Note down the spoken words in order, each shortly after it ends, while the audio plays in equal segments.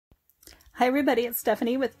Hi everybody, it's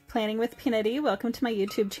Stephanie with Planning with Peanutty. Welcome to my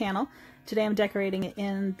YouTube channel. Today I'm decorating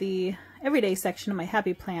in the everyday section of my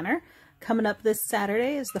Happy Planner. Coming up this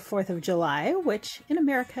Saturday is the 4th of July, which in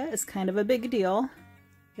America is kind of a big deal.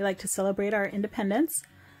 We like to celebrate our independence.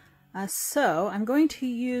 So I'm going to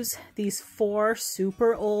use these 4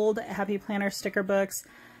 super old Happy Planner sticker books.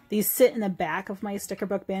 These sit in the back of my sticker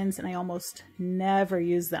book bins and I almost never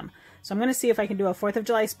use them. So I'm going to see if I can do a 4th of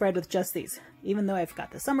July spread with just these. Even though I've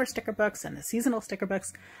got the summer sticker books and the seasonal sticker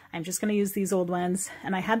books, I'm just going to use these old ones.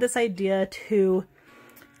 And I had this idea to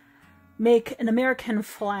make an American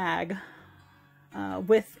flag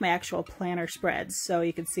with my actual planner spreads. So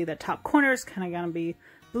you can see the top corner is kind of going to be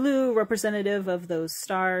blue, representative of those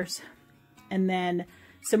stars, and then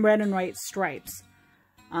some red and white stripes.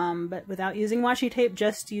 But without using washi tape,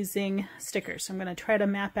 just using stickers. So I'm going to try to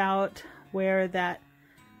map out where that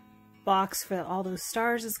box for all those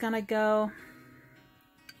stars is going to go.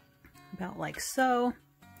 About like so.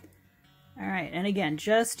 Alright, and again,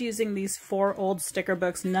 just using these 4 old sticker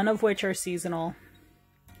books, none of which are seasonal.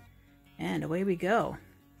 And away we go.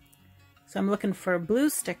 So I'm looking for blue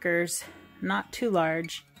stickers, not too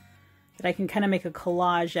large, that I can kind of make a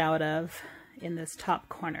collage out of in this top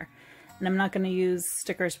corner. And I'm not going to use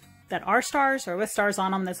stickers that are stars or with stars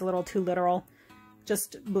on them. That's a little too literal.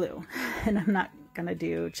 Just blue. And I'm not going to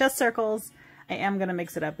do just circles. I am going to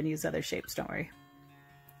mix it up and use other shapes, don't worry.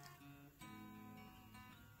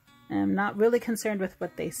 I'm not really concerned with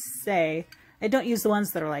what they say. I don't use the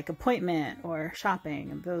ones that are like appointment or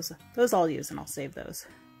shopping. And those I'll use and I'll save those.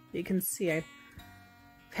 You can see I've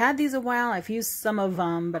had these a while. I've used some of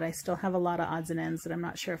them, but I still have a lot of odds and ends that I'm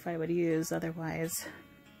not sure if I would use otherwise.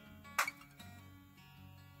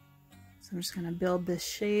 I'm just going to build this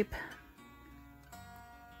shape.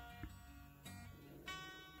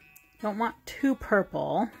 Don't want too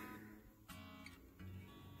purple.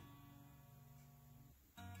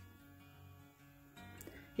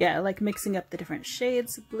 Yeah, I like mixing up the different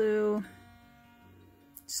shades of blue.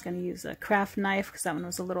 Just going to use a craft knife because that one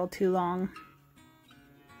was a little too long.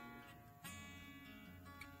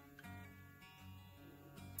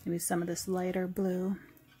 Maybe some of this lighter blue.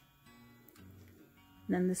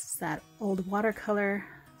 And then this is that old watercolor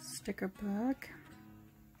sticker book.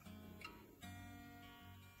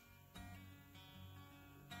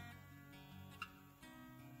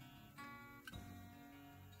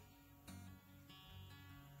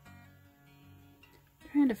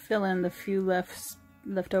 Trying to fill in the few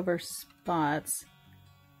leftover spots.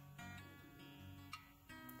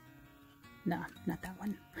 No, not that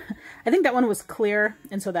one. I think that one was clear,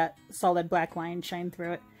 and so that solid black line shined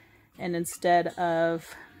through it. And instead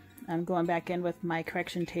of going back in with my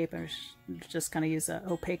correction tape, I'm just going to use an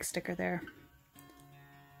opaque sticker there.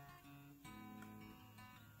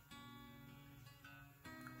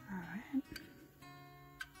 All right.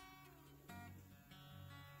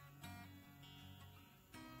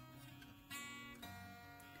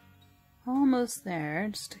 Almost there,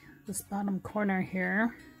 just this bottom corner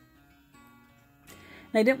here.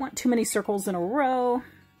 And I didn't want too many circles in a row.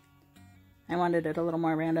 I wanted it a little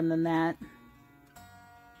more random than that.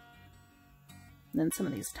 And then some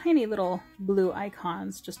of these tiny little blue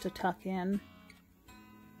icons just to tuck in.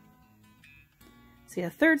 See, a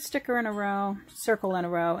third sticker in a row, circle in a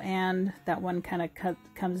row, and that one kind of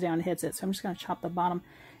comes down and hits it. So I'm just going to chop the bottom.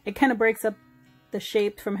 It kind of breaks up the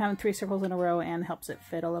shape from having 3 circles in a row and helps it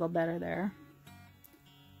fit a little better there.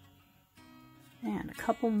 And a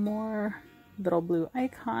couple more little blue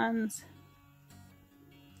icons.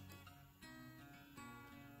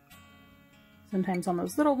 Sometimes on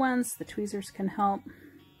those little ones, the tweezers can help.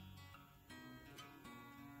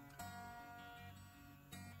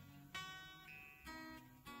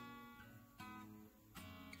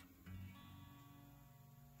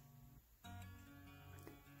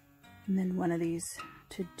 And then one of these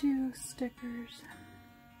to-do stickers.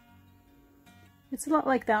 It's a lot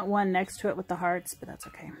like that one next to it with the hearts, but that's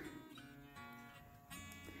okay.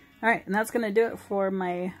 Alright, and that's going to do it for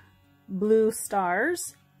my blue stars.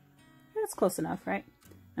 That's close enough, right?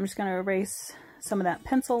 I'm just going to erase some of that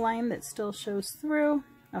pencil line that still shows through.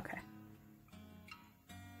 Okay.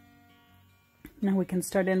 Now we can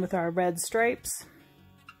start in with our red stripes.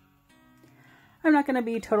 I'm not going to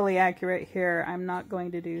be totally accurate here. I'm not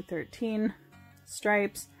going to do 13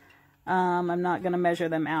 stripes. I'm not going to measure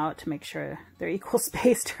them out to make sure they're equal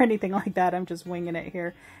spaced or anything like that. I'm just winging it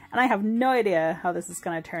here. And I have no idea how this is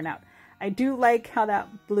going to turn out. I do like how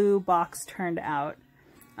that blue box turned out.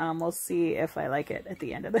 We'll see if I like it at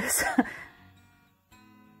the end of this.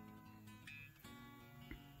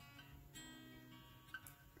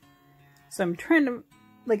 So I'm trying to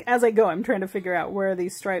like as I go, I'm trying to figure out where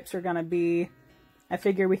these stripes are gonna be. I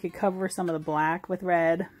figure we could cover some of the black with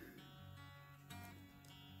red.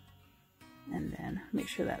 And then make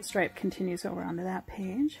sure that stripe continues over onto that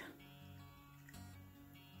page.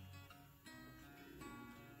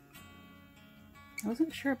 I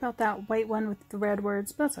wasn't sure about that white one with the red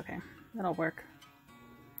words, but that's okay. That'll work.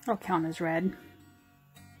 That'll count as red.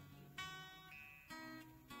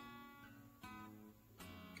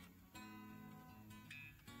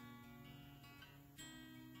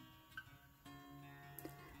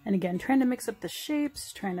 And again, trying to mix up the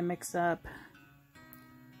shapes, trying to mix up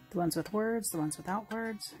the ones with words, the ones without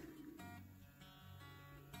words.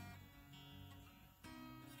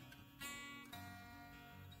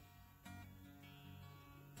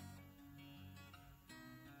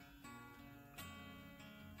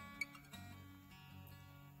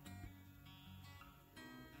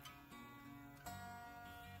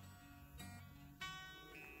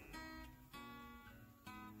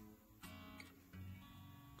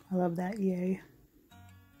 I love that yay.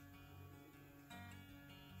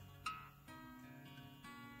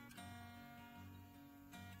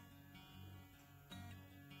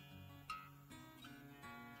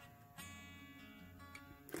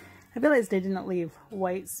 I realized I didn't leave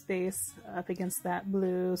white space up against that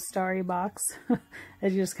blue starry box. I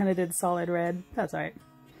just kind of did solid red. That's alright.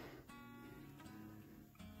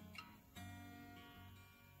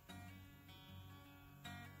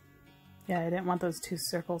 Yeah, I didn't want those two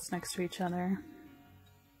circles next to each other.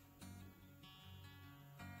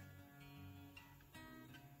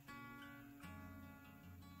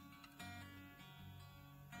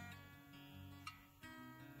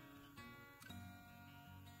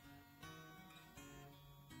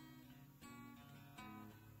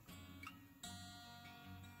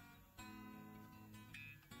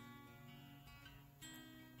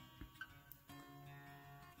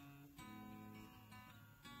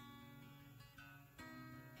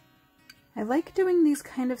 I like doing these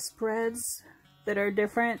kind of spreads that are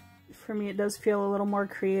different. For me, it does feel a little more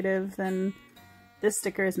creative than this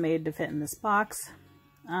sticker is made to fit in this box.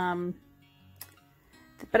 But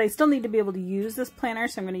I still need to be able to use this planner,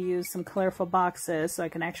 so I'm going to use some colorful boxes so I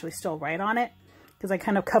can actually still write on it, because I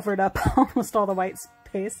kind of covered up almost all the white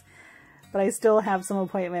space. But I still have some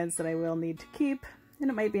appointments that I will need to keep, and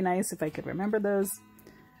it might be nice if I could remember those.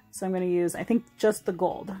 So I'm going to use, I think, just the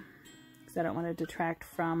gold, because I don't want to detract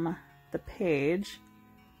from the page.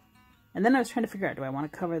 And then I was trying to figure out, do I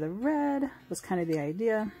want to cover the red? Was kind of the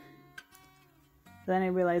idea. Then I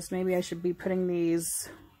realized maybe I should be putting these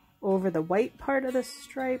over the white part of the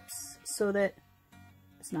stripes so that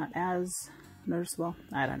it's not as noticeable.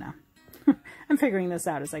 I don't know. I'm figuring this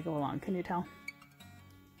out as I go along. Can you tell?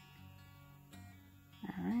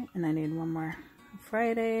 Alright, and I need one more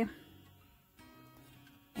Friday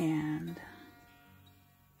and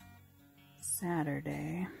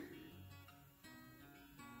Saturday.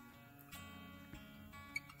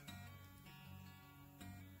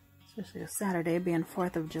 Especially a Saturday being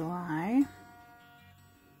 4th of July.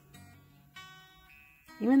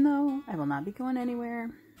 Even though I will not be going anywhere.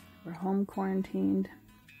 We're home quarantined.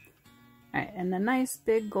 Alright, and a nice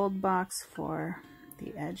big gold box for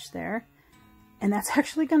the edge there. And that's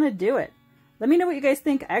actually going to do it. Let me know what you guys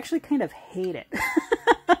think. I actually kind of hate it.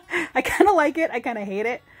 I kind of like it. I kind of hate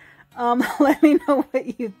it. Let me know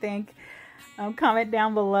what you think. Comment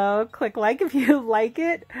down below. Click like if you like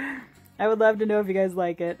it. I would love to know if you guys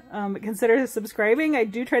like it. Consider subscribing. I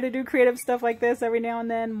do try to do creative stuff like this every now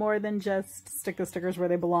and then, more than just stick the stickers where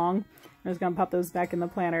they belong. I'm just going to pop those back in the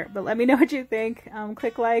planner. But let me know what you think.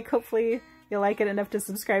 Click like. Hopefully you'll like it enough to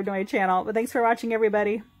subscribe to my channel. But thanks for watching,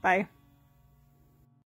 everybody. Bye.